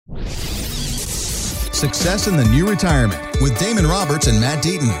Success in the New Retirement with Damon Roberts and Matt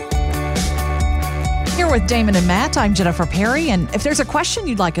Deaton. Here with Damon and Matt, I'm Jennifer Perry, and if there's a question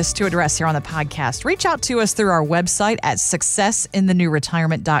you'd like us to address here on the podcast, reach out to us through our website at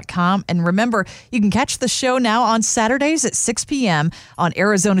successinthenewretirement.com. And remember, you can catch the show now on Saturdays at 6 p.m. on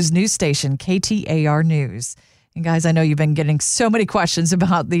Arizona's news station, KTAR News. And guys, I know you've been getting so many questions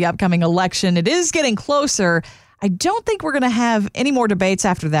about the upcoming election. It is getting closer. I don't think we're going to have any more debates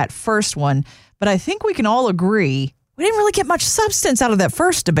after that first one, but I think we can all agree we didn't really get much substance out of that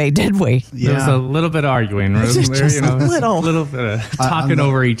first debate, did we? Yeah. There was a little bit of arguing. Just a little bit of talking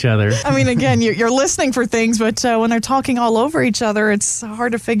over each other. I mean, again, you're listening for things, but when they're talking all over each other, it's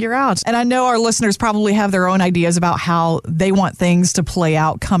hard to figure out. And I know our listeners probably have their own ideas about how they want things to play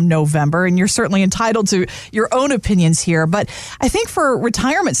out come November, and you're certainly entitled to your own opinions here. But I think for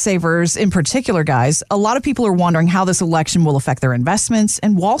retirement savers in particular, guys, a lot of people are wondering how this election will affect their investments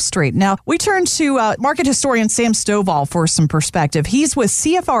and Wall Street. Now, we turn to market historian Sam Stovall for some perspective. He's with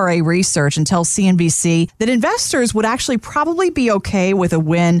CFRA Research and tells CNBC that investors would actually probably be okay with a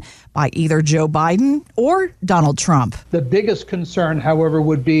win by either Joe Biden or Donald Trump. The biggest concern, however,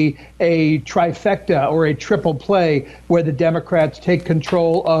 would be a trifecta or a triple play where the Democrats take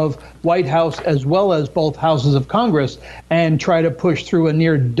control of White House as well as both houses of Congress and try to push through a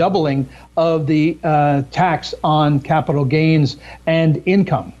near doubling of the tax on capital gains and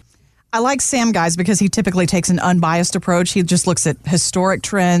income. I like Sam, guys, because he typically takes an unbiased approach. He just looks at historic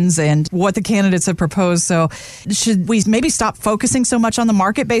trends and what the candidates have proposed. So should we maybe stop focusing so much on the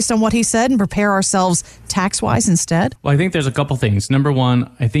market based on what he said and prepare ourselves tax-wise instead? Well, I think there's a couple things. Number one,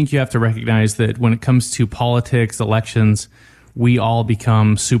 I think you have to recognize that when it comes to politics, elections, we all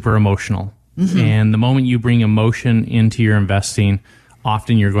become super emotional. Mm-hmm. And the moment you bring emotion into your investing,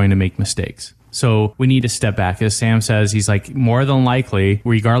 often you're going to make mistakes. So we need to step back. As Sam says, he's like, more than likely,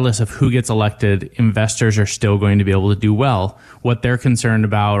 regardless of who gets elected, investors are still going to be able to do well. What they're concerned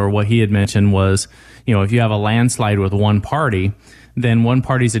about, or what he had mentioned was, if you have a landslide with one party, then one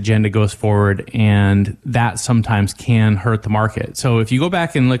party's agenda goes forward, and that sometimes can hurt the market. So if you go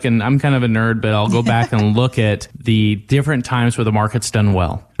back and look, and I'm kind of a nerd, but I'll go back and look at the different times where the market's done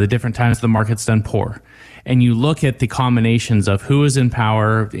well, the different times the market's done poor. And you look at the combinations of who is in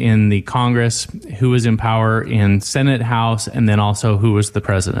power in the Congress, who is in power in Senate, House, and then also who is the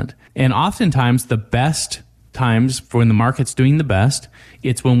president. And oftentimes the best times for when the market's doing the best,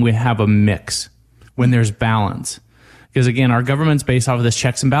 it's when we have a mix, when there's balance. Because again, our government's based off of this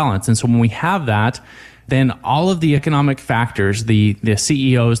checks and balance. And so when we have that, then all of the economic factors, the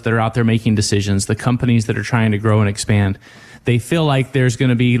CEOs that are out there making decisions, the companies that are trying to grow and expand, they feel like there's going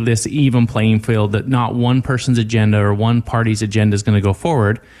to be this even playing field, that not one person's agenda or one party's agenda is going to go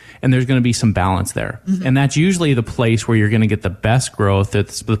forward, and there's going to be some balance there. Mm-hmm. And that's usually the place where you're going to get the best growth.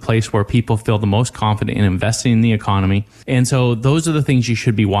 It's the place where people feel the most confident in investing in the economy. And so those are the things you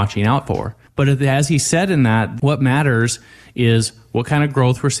should be watching out for. But as he said in that, what matters is what kind of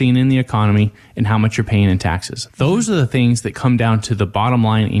growth we're seeing in the economy and how much you're paying in taxes. Those are the things that come down to the bottom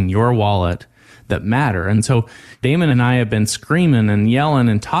line in your wallet that matter. And so Damon and I have been screaming and yelling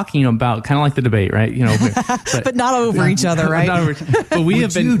and talking about kind of like the debate, right? But not over each other, right? But we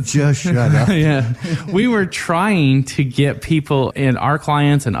have been. You just shut up. Yeah, we were trying to get people and our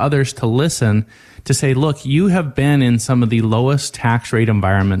clients and others to listen, to say, look, you have been in some of the lowest tax rate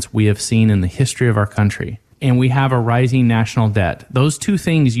environments we have seen in the history of our country. And we have a rising national debt. Those two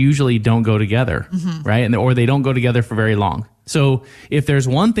things usually don't go together, mm-hmm. right? Or they don't go together for very long. So if there's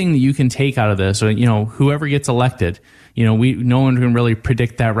one thing that you can take out of this, whoever gets elected, no one can really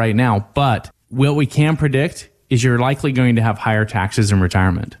predict that right now. But what we can predict is you're likely going to have higher taxes in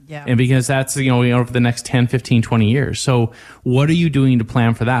retirement. Yeah. And because that's, over the next 10, 15, 20 years. So what are you doing to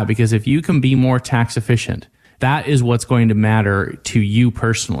plan for that? Because if you can be more tax efficient, that is what's going to matter to you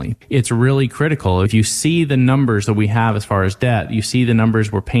personally. It's really critical. If you see the numbers that we have as far as debt, you see the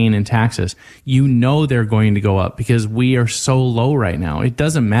numbers we're paying in taxes, they're going to go up because we are so low right now. It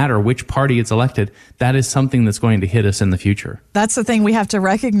doesn't matter which party gets elected. That is something that's going to hit us in the future. That's the thing we have to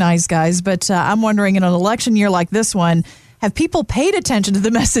recognize, guys. But I'm wondering, in an election year like this one, have people paid attention to the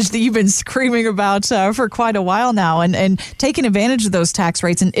message that you've been screaming about for quite a while now and taken advantage of those tax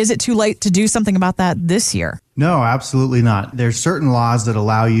rates? And is it too late to do something about that this year? No, absolutely not. There's certain laws that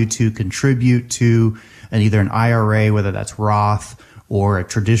allow you to contribute to either an IRA, whether that's Roth or a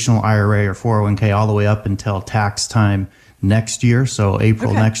traditional IRA or 401k, all the way up until tax time next year, so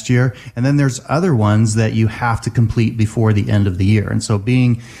April next year. And then there's other ones that you have to complete before the end of the year. And so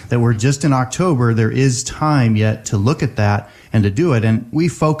being that we're just in October, there is time yet to look at that and to do it. And we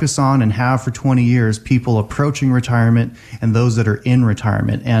focus on and have for 20 years people approaching retirement and those that are in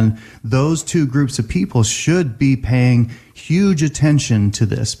retirement. And those two groups of people should be paying huge attention to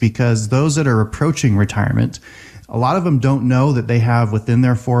this, because those that are approaching retirement, a lot of them don't know that they have within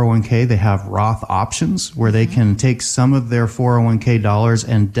their 401k, they have Roth options where they can take some of their 401k dollars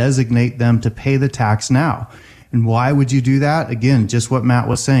and designate them to pay the tax now. And why would you do that? Again, just what Matt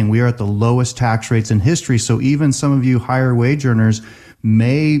was saying. We are at the lowest tax rates in history. So even some of you higher wage earners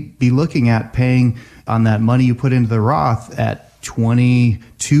may be looking at paying on that money you put into the Roth at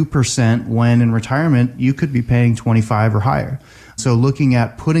 22%, when in retirement you could be paying 25 or higher. So looking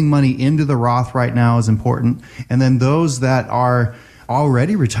at putting money into the Roth right now is important. And then those that are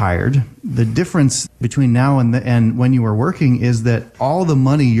already retired, the difference between now and when you were working is that all the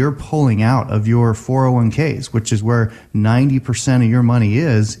money you're pulling out of your 401ks, which is where 90% of your money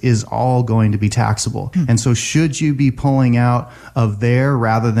is all going to be taxable. And so should you be pulling out of there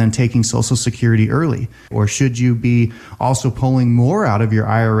rather than taking Social Security early? Or should you be also pulling more out of your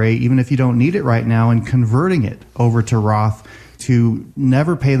IRA, even if you don't need it right now, and converting it over to Roth to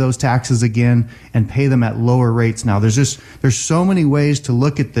never pay those taxes again and pay them at lower rates now? There's so many ways to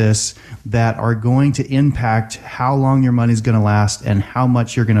look at this that are going to impact how long your money's going to last and how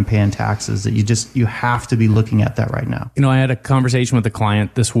much you're going to pay in taxes, that you have to be looking at that right now. I had a conversation with a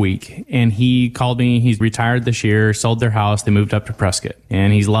client this week, and he called me. He's retired this year, sold their house. They moved up to Prescott,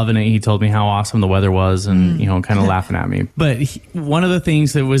 and he's loving it. He told me how awesome the weather was and, kind of laughing at me. But one of the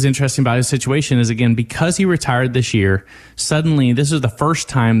things that was interesting about his situation is, again, because he retired this year, suddenly this is the first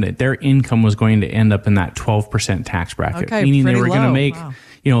time that their income was going to end up in that 12% tax bracket, meaning they were going to make,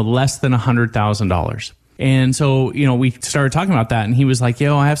 less than $100,000. And so, we started talking about that, and he was like,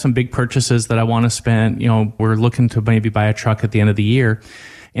 I have some big purchases that I want to spend. We're looking to maybe buy a truck at the end of the year.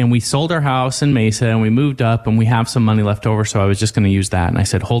 And we sold our house in Mesa and we moved up, and we have some money left over. So I was just going to use that. And I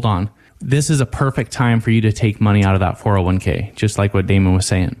said, hold on, this is a perfect time for you to take money out of that 401k, just like what Damon was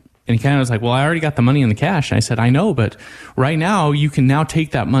saying. And he kind of was like, well, I already got the money in the cash. And I said, I know, but right now you can now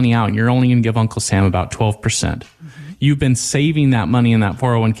take that money out and you're only going to give Uncle Sam about 12%. You've been saving that money in that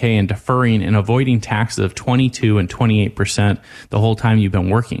 401k and deferring and avoiding taxes of 22 and 28% the whole time you've been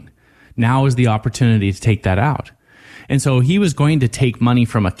working. Now is the opportunity to take that out. And so he was going to take money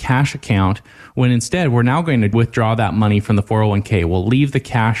from a cash account, when instead we're now going to withdraw that money from the 401k. We'll leave the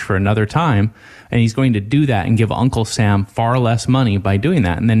cash for another time, and he's going to do that and give Uncle Sam far less money by doing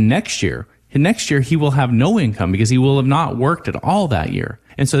that. And then next year he will have no income because he will have not worked at all that year.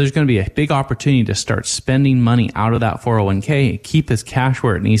 And so there's going to be a big opportunity to start spending money out of that 401k, keep his cash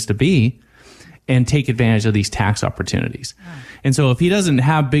where it needs to be, and take advantage of these tax opportunities. And so if he doesn't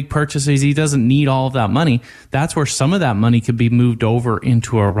have big purchases, he doesn't need all of that money, that's where some of that money could be moved over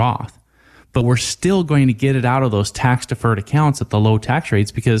into a Roth. But we're still going to get it out of those tax deferred accounts at the low tax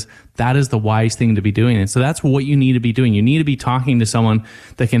rates, because that is the wise thing to be doing. And so that's what you need to be doing. You need to be talking to someone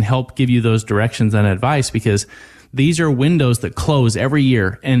that can help give you those directions and advice, because these are windows that close every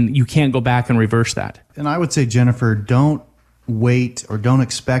year and you can't go back and reverse that. And I would say, Jennifer, don't wait or don't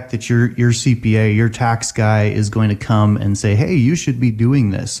expect that your CPA, your tax guy, is going to come and say, hey, you should be doing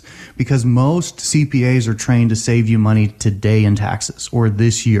this, because most CPAs are trained to save you money today in taxes or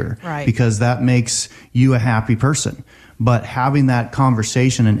this year, right, because that makes you a happy person. But having that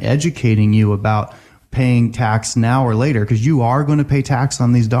conversation and educating you about paying tax now or later, because you are going to pay tax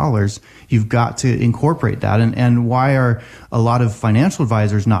on these dollars, you've got to incorporate that. And why are a lot of financial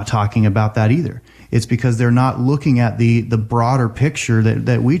advisors not talking about that either? It's because they're not looking at the broader picture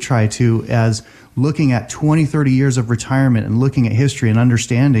that we try to, as looking at 20, 30 years of retirement and looking at history and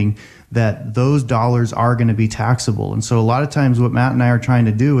understanding that those dollars are going to be taxable. And so a lot of times what Matt and I are trying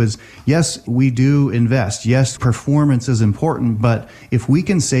to do is, yes, we do invest. Yes, performance is important, but if we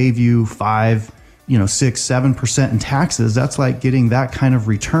can save you 5, 6, 7% in taxes, that's like getting that kind of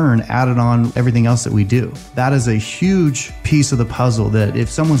return added on everything else that we do. That is a huge piece of the puzzle that if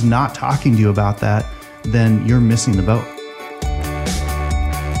someone's not talking to you about that, then you're missing the boat.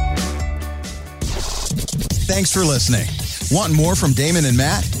 Thanks for listening. Want more from Damon and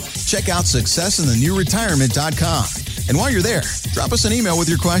Matt? Check out successinthenewretirement.com. And while you're there, drop us an email with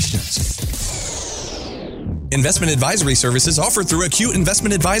your questions. Investment advisory services offered through Acute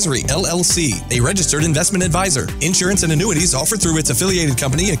Investment Advisory, LLC, a registered investment advisor. Insurance and annuities offered through its affiliated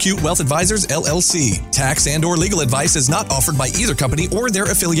company, Acute Wealth Advisors, LLC. Tax and or legal advice is not offered by either company or their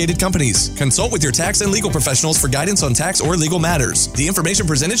affiliated companies. Consult with your tax and legal professionals for guidance on tax or legal matters. The information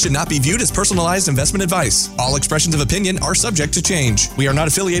presented should not be viewed as personalized investment advice. All expressions of opinion are subject to change. We are not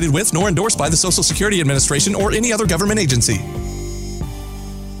affiliated with nor endorsed by the Social Security Administration or any other government agency.